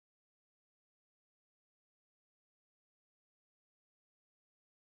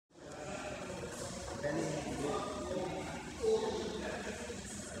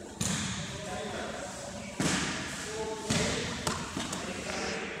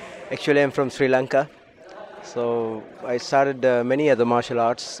Actually, I'm from Sri Lanka. So I started many other martial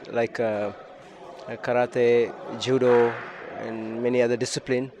arts like karate, judo, and many other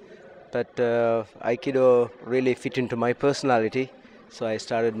discipline. But Aikido really fit into my personality, so I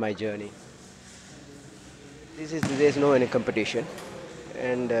started my journey. There's no any competition,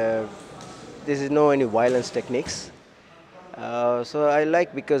 and this is no any violence techniques. So I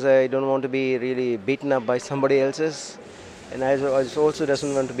like because I don't want to be really beaten up by somebody else's, and I also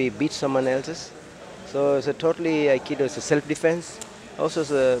doesn't want to be beat someone else's. So it's a totally Aikido is a self-defense, also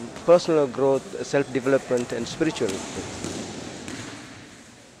it's a personal growth, self-development, and spiritual.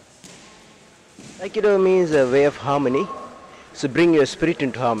 Aikido means a way of harmony, so bring your spirit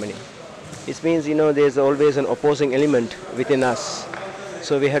into harmony. It means there's always an opposing element within us,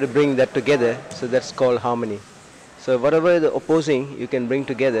 so we have to bring that together. So that's called harmony. So whatever the opposing you can bring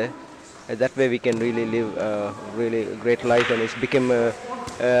together, that way we can really live a really great life, and it's become a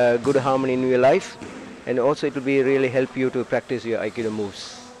good harmony in your life, and also it will be really help you to practice your Aikido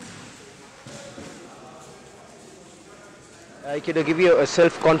moves. Aikido give you a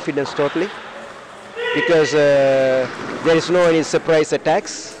self-confidence totally, because there is no any surprise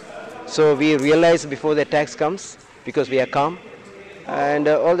attacks, so we realize before the attacks comes because we are calm, and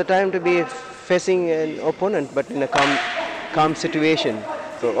all the time to be facing an opponent, but in a calm situation.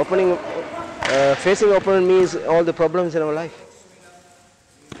 So facing opponent means all the problems in our life.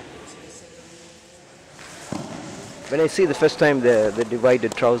 When I see the first time the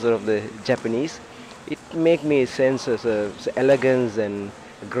divided trouser of the Japanese, it make me sense as elegance and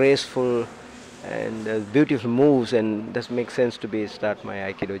graceful and beautiful moves, and that makes sense to be start my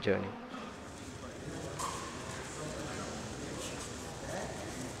Aikido journey.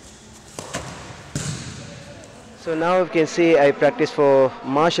 So now you can see I practice for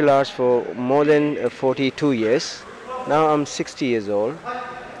martial arts for more than 42 years. Now I'm 60 years old.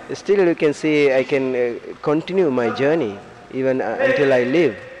 Still you can see I can continue my journey even until I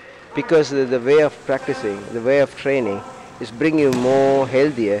live, because the way of practicing, the way of training is bring you more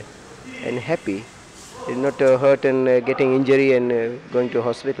healthier and happy, not hurt and getting injury and going to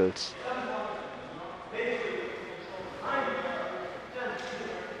hospitals.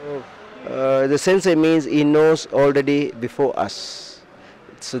 The sensei means he knows already before us.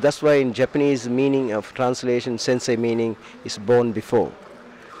 So that's why in Japanese meaning of translation, sensei meaning is born before.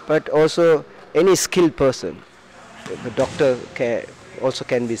 But also any skilled person, the doctor also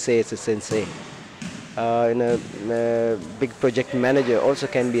can be say as a sensei. A big project manager also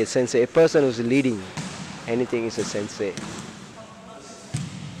can be a sensei. A person who's leading anything is a sensei.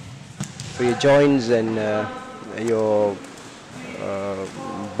 For your joints and your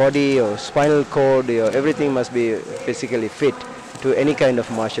body or spinal cord, everything must be physically fit to any kind of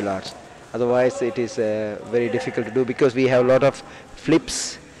martial arts. Otherwise it is very difficult to do, because we have a lot of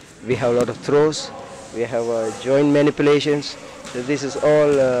flips, we have a lot of throws, we have joint manipulations. So this is all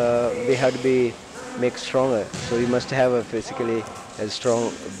we have to be make stronger. So we must have a physically a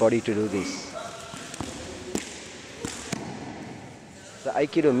strong body to do this. The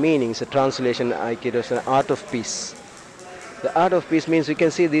Aikido meaning is a translation. Aikido is an art of peace. The art of peace means you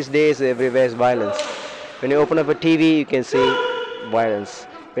can see these days everywhere is violence. When you open up a TV, you can see violence.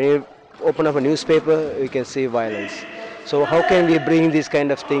 When you open up a newspaper, you can see violence. So how can we bring these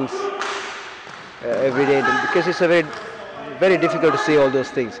kind of things every day? Because it's a very difficult to see all those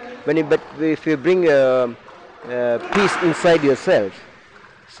things. But if you bring peace inside yourself,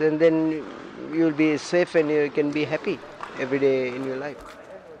 so then you will be safe and you can be happy every day in your life.